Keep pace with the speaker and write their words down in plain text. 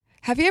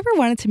Have you ever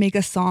wanted to make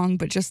a song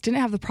but just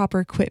didn't have the proper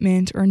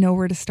equipment or know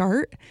where to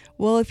start?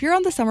 Well, if you're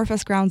on the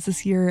Summerfest grounds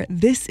this year,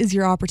 this is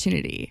your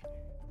opportunity.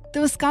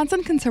 The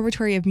Wisconsin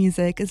Conservatory of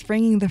Music is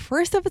bringing the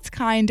first of its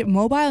kind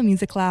mobile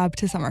music lab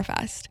to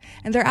Summerfest,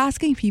 and they're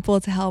asking people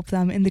to help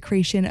them in the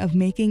creation of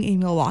making a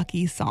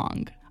Milwaukee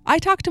song. I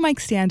talked to Mike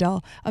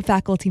Standell, a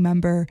faculty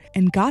member,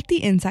 and got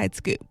the inside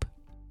scoop.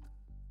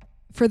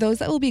 For those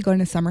that will be going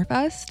to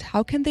Summerfest,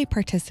 how can they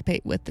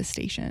participate with the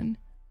station?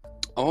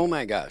 Oh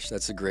my gosh,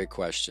 that's a great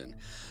question.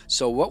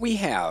 So what we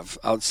have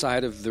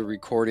outside of the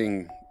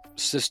recording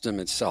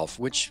system itself,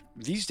 which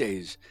these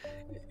days,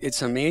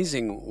 it's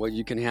amazing what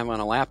you can have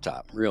on a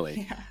laptop,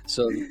 really. Yeah.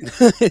 So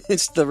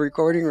it's the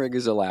recording rig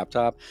is a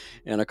laptop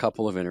and a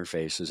couple of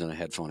interfaces and a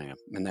headphone amp,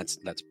 and that's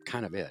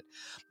kind of it.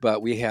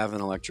 But we have an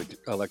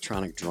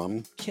electronic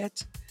drum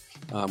kit.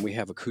 We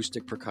have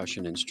acoustic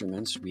percussion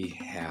instruments. We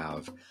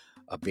have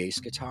a bass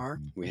guitar.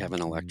 We have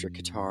an electric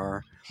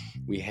guitar.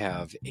 We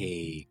have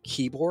a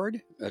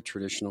keyboard, a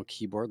traditional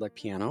keyboard like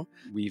piano.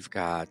 We've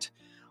got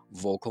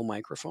vocal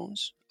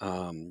microphones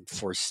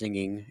for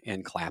singing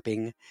and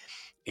clapping,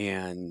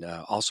 and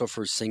also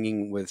for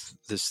singing with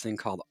this thing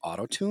called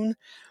auto-tune,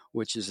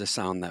 which is a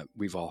sound that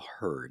we've all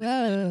heard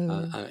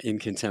in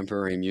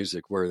contemporary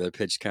music, where the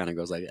pitch kind of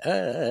goes like,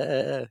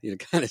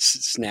 kind of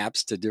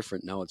snaps to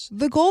different notes.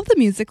 The goal of the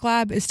Music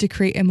Lab is to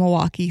create a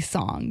Milwaukee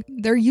song.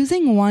 They're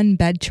using one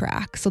bed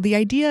track, so the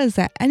idea is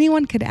that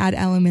anyone could add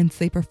elements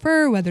they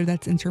prefer, whether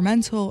that's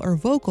instrumental or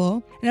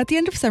vocal. And at the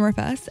end of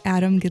Summerfest,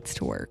 Adam gets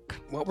to work.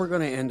 What we're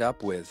going to end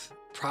up with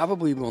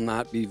probably will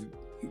not be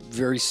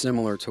very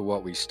similar to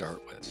what we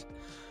start with.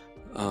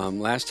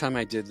 Last time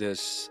I did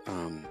this,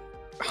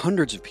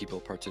 hundreds of people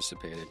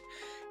participated,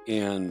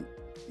 and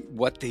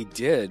what they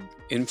did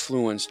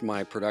influenced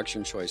my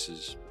production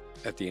choices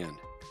at the end.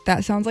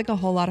 That sounds like a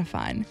whole lot of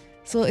fun.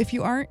 So if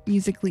you aren't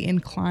musically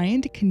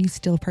inclined, can you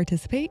still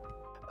participate?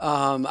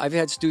 I've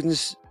had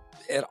students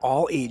at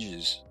all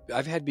ages.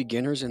 I've had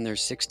beginners in their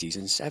 60s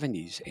and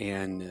 70s,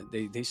 and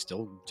they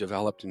still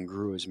developed and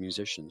grew as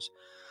musicians.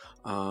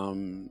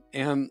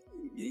 And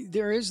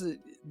there is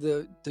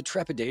the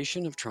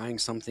trepidation of trying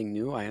something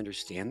new. I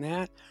understand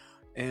that.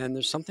 And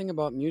there's something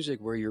about music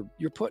where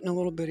you're putting a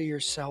little bit of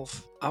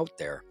yourself out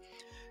there,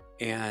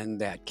 and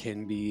that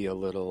can be a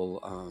little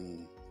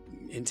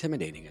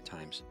intimidating at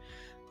times.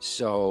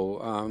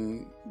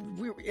 So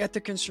we at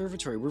the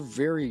conservatory, we're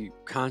very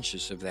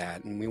conscious of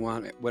that, and we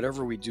want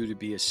whatever we do to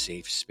be a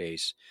safe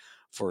space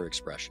for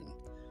expression.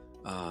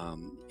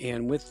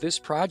 And with this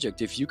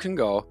project, if you can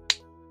go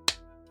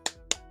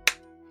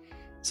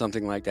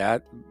something like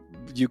that,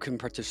 you can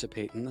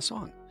participate in the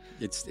song.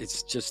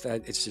 It's just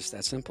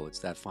that simple. It's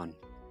that fun.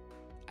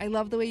 I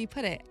love the way you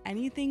put it.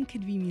 Anything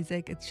could be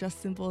music. It's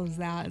just simple as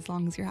that, as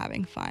long as you're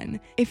having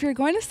fun. If you're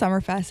going to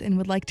Summerfest and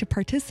would like to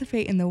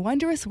participate in the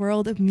wondrous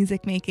world of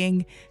music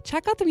making,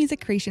 check out the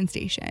Music Creation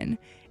Station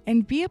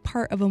and be a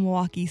part of a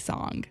Milwaukee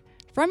song.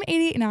 From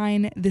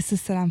 88.9, this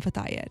is Saram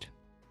Fatayed.